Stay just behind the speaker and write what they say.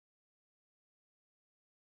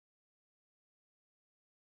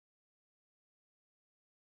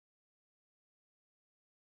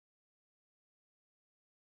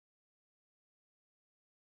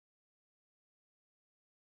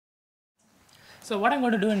So what I'm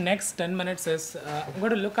going to do in next 10 minutes is I'm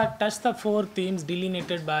going to touch the four themes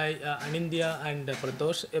delineated by Anindya and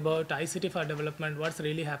Pradosh about ICT for development, what's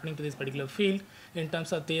really happening to this particular field in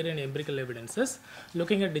terms of theory and empirical evidences,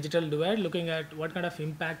 looking at digital divide, looking at what kind of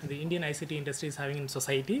impact the Indian ICT industry is having in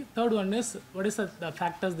society. Third one is what is the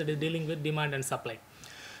factors that is dealing with demand and supply.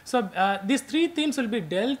 So these three themes will be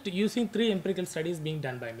dealt using three empirical studies being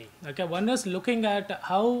done by me. Okay, one is looking at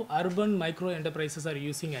how urban micro enterprises are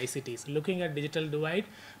using ICTs, looking at digital divide,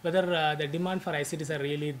 whether the demand for ICTs are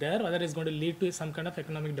really there, whether it's going to lead to some kind of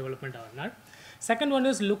economic development or not. Second one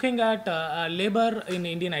is looking at labor in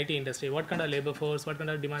Indian IT industry. What kind of labor force, what kind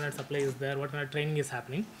of demand and supply is there, what kind of training is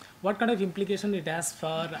happening, what kind of implication it has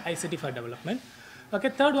for ICT for development. Okay,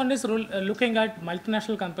 third one is looking at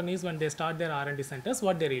multinational companies when they start their R&D centers,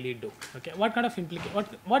 what they really do. Okay, what kind of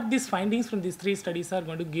what these findings from these three studies are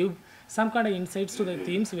going to give some kind of insights to the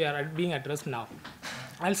themes we are being addressed now.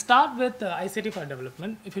 I'll start with ICT for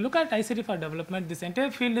development. If you look at ICT for development, this entire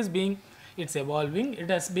field is it's evolving. It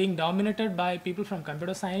is being dominated by people from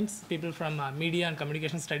computer science, people from media and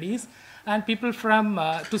communication studies, and people from,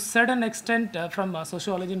 to certain extent, from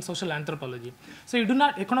sociology and social anthropology. So you do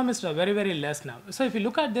not, economists are very, very less now. So if you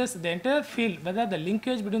look at this, the entire field, whether the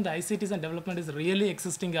linkage between the ICTs and development is really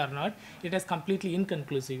existing or not, it is completely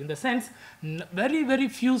inconclusive. In the sense, very, very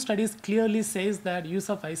few studies clearly says that use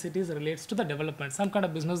of ICTs relates to the development, some kind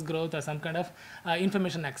of business growth or some kind of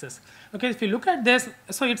information access. Okay, if you look at this,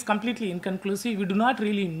 so it's completely inconclusive. We do not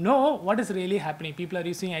really know what is really happening. People are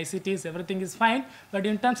using ICTs, everything is fine, but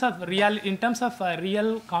in terms of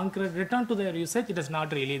real concrete return to their usage, it is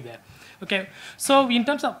not really there. Okay, so in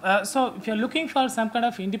terms of so if you're looking for some kind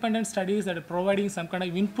of independent studies that are providing some kind of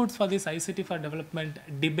inputs for this ICT for development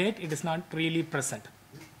debate, it is not really present.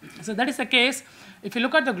 So that is the case. If you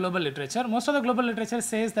look at the global literature, most of the global literature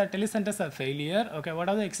says that telecenters are failure. Okay, what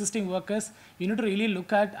are the existing workers? You need to really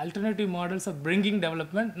look at alternative models of bringing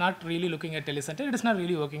development, not really looking at telecenter. It is not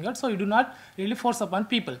really working out, so you do not really force upon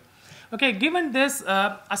people. Okay, given this,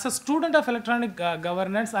 as a student of electronic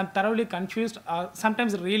governance, I'm thoroughly confused,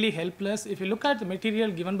 sometimes really helpless. If you look at the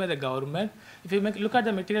material given by the government, if you look at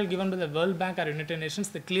the material given by the World Bank or United Nations,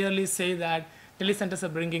 they clearly say that telecenters are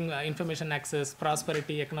bringing information access,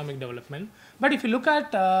 prosperity, economic development. But if you look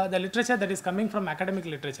at the literature that is coming from academic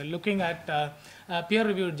literature, looking at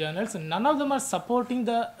peer-reviewed journals, none of them are supporting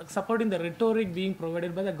the rhetoric being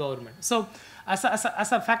provided by the government. So as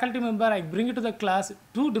a faculty member, I bring it to the class,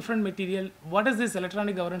 two different material. What is this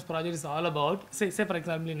electronic governance project is all about? Say for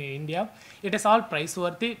example, in India, it is all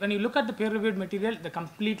price-worthy. When you look at the peer-reviewed material, they're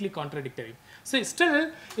completely contradictory. So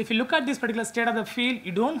still, if you look at this particular state of the field,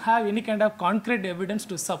 you don't have any kind of concrete evidence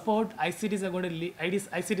to support ICTs are going to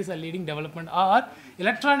ICTs are leading development, or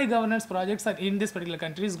electronic governance projects are in this particular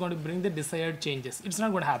country is going to bring the desired changes. It's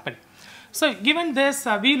not going to happen. So given this,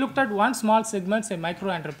 we looked at one small segment, say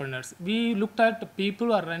micro entrepreneurs. We looked at people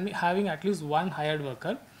who are having at least one hired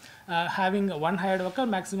worker,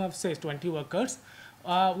 maximum of say 20 workers.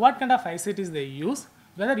 What kind of ICTs they use,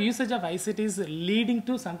 whether usage of ICT is leading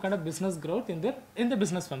to some kind of business growth in the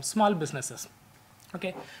business firms, small businesses.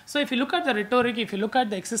 Okay, so if you look at the rhetoric, if you look at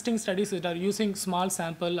the existing studies that are using small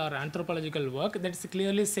sample or anthropological work, that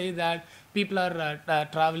clearly say that people are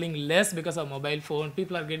traveling less because of mobile phone,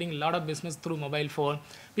 people are getting a lot of business through mobile phone,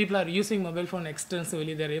 people are using mobile phone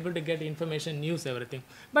extensively, they're able to get information, news, everything.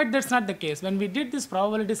 But that's not the case. When we did this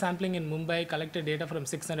probability sampling in Mumbai, collected data from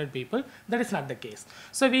 600 people, that is not the case.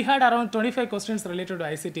 So we had around 25 questions related to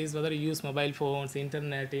ICTs, whether you use mobile phones,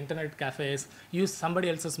 internet cafes, use somebody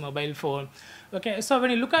else's mobile phone. Okay, so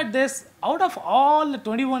when you look at this, out of all the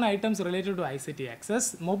 21 items related to ICT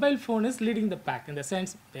access, mobile phone is leading the pack in the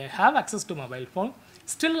sense they have access to mobile phone.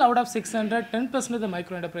 Still out of 600, 10% of the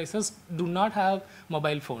micro enterprises do not have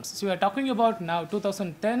mobile phones. So we are talking about now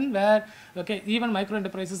 2010 where okay, even micro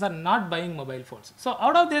enterprises are not buying mobile phones. So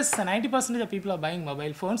out of this, 90% of people are buying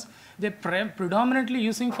mobile phones. They're predominantly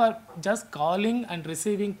using for just calling and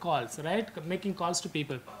receiving calls, right? Making calls to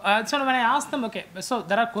people. So when I ask them, okay, so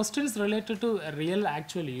there are questions related to real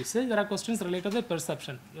actual usage. There are questions related to the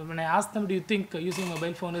perception. When I ask them, do you think using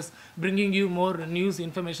mobile phone is bringing you more news,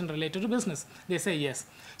 information related to business? They say yes.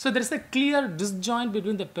 So there is a clear disjoint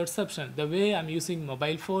between the perception, the way I'm using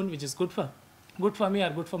mobile phone, which is good for me or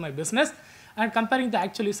good for my business, and comparing the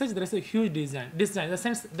actual usage, there is a huge disjoint. In the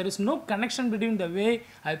sense, there is no connection between the way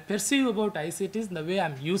I perceive about ICTs and the way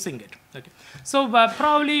I'm using it. Okay. So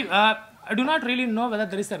probably I do not really know whether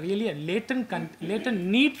there is really a latent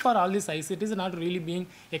need for all these ICTs not really being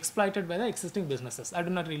exploited by the existing businesses. I do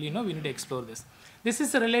not really know. We need to explore this. This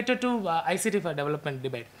is related to ICT for development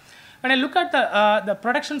debate. When I look at the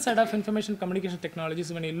production side of information communication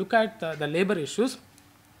technologies, when you look at the labor issues,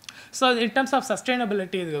 so in terms of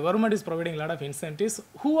sustainability, the government is providing a lot of incentives.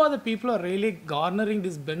 Who are the people who are really garnering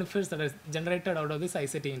these benefits that are generated out of this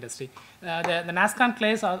ICT industry? The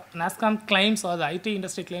NASSCOM claims, or the IT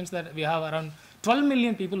industry claims, that we have around 12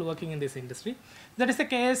 million people working in this industry. That is the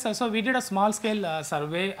case. So we did a small scale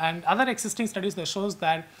survey, and other existing studies that shows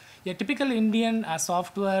that a typical Indian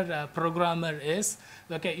software programmer is,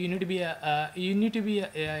 okay, you need to be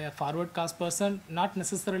a forward caste person, not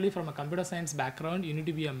necessarily from a computer science background. You need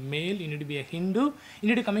to be a male, you need to be a Hindu, you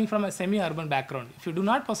need to be coming from a semi-urban background. If you do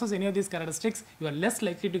not possess any of these characteristics, you are less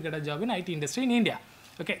likely to get a job in IT industry in India.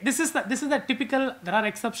 Okay, this is the typical. There are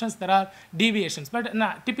exceptions, there are deviations, but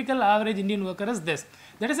typical average Indian worker is this.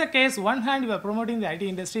 That is the case. One hand, you are promoting the IT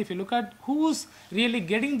industry. If you look at who's really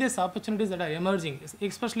getting these opportunities that are emerging,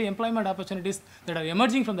 especially employment opportunities that are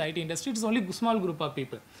emerging from the IT industry, it is only a small group of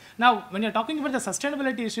people. Now, when you're talking about the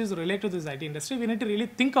sustainability issues related to this IT industry, we need to really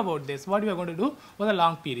think about this. What we are going to do for the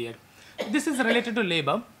long period. This is related to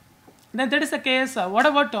labor. Then that is the case. What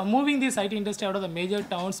about moving this IT industry out of the major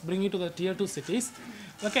towns, bringing it to the tier 2 cities?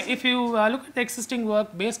 Okay, if you look at the existing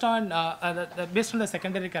work based on the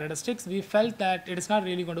secondary characteristics, we felt that it is not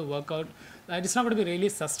really going to work out. It is not going to be really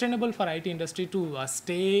sustainable for IT industry to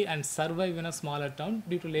stay and survive in a smaller town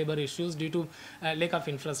due to labor issues, due to lack of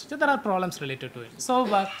infrastructure. There are problems related to it.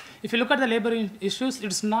 So if you look at the labor issues,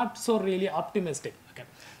 it is not so really optimistic. Okay.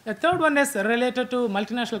 The third one is related to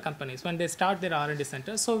multinational companies when they start their R&D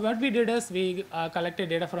centers. So what we did is we collected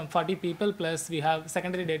data from 40 people, plus we have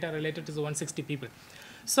secondary data related to the 160 people.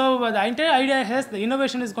 So the entire idea is the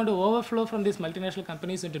innovation is going to overflow from these multinational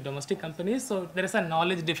companies into domestic companies. So there is a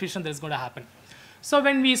knowledge diffusion that is going to happen. So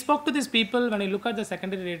when we spoke to these people, when you look at the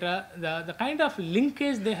secondary data, the kind of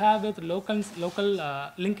linkage they have with local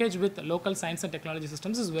linkage with local science and technology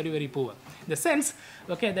systems is very, very poor. In the sense,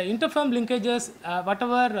 okay, the interfirm linkages,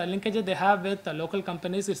 whatever linkages they have with local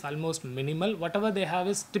companies is almost minimal. Whatever they have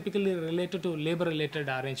is typically related to labor-related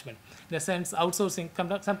arrangement. In the sense, outsourcing,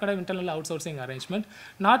 some kind of internal outsourcing arrangement,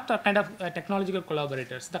 not a kind of technological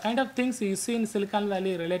collaborators. The kind of things you see in Silicon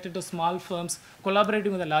Valley related to small firms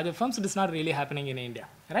collaborating with the larger firms, it is not really happening in India,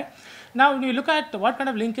 right? Now, when you look at what kind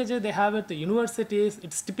of linkages they have with the universities,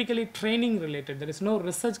 it's typically training related. There is no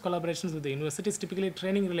research collaborations with the universities, typically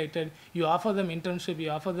training related. You offer them internship, you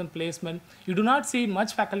offer them placement. You do not see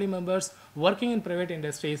much faculty members working in private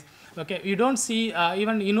industries. Okay, you don't see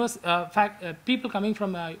even people coming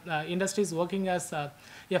from industries working as a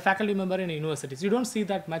faculty member in universities. You don't see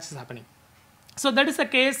that much is happening. So that is the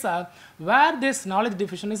case where this knowledge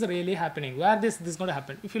diffusion is really happening, where this is going to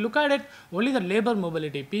happen. If you look at it, only the labor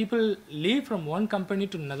mobility, people leave from one company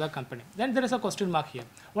to another company. Then there is a question mark here.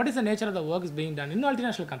 What is the nature of the work is being done in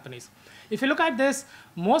multinational companies? If you look at this,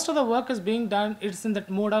 most of the work is being done, it's in that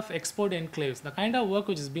mode of export enclaves. The kind of work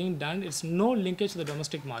which is being done, it's no linkage to the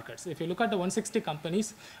domestic markets. If you look at the 160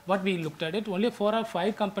 companies, what we looked at it, only 4 or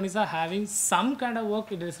 5 companies are having some kind of work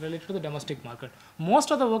it is related to the domestic market.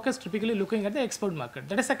 Most of the work is typically looking at the export market.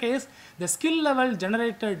 That is the case. The skill level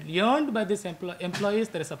generated, earned by these employees,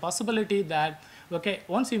 there is a possibility that, okay,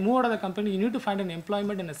 once you move out of the company, you need to find an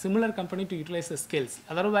employment in a similar company to utilize the skills.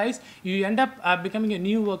 Otherwise, you end up becoming a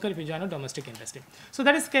new worker if you join a domestic industry. So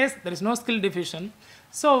that is the case. There is no skill diffusion.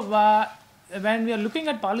 So when we are looking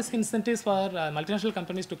at policy incentives for multinational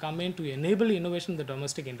companies to come in to enable innovation in the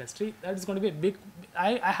domestic industry, that is going to be a big,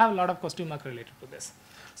 I have a lot of question mark related to this.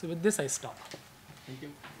 So with this, I stop. Thank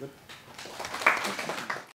you. Good.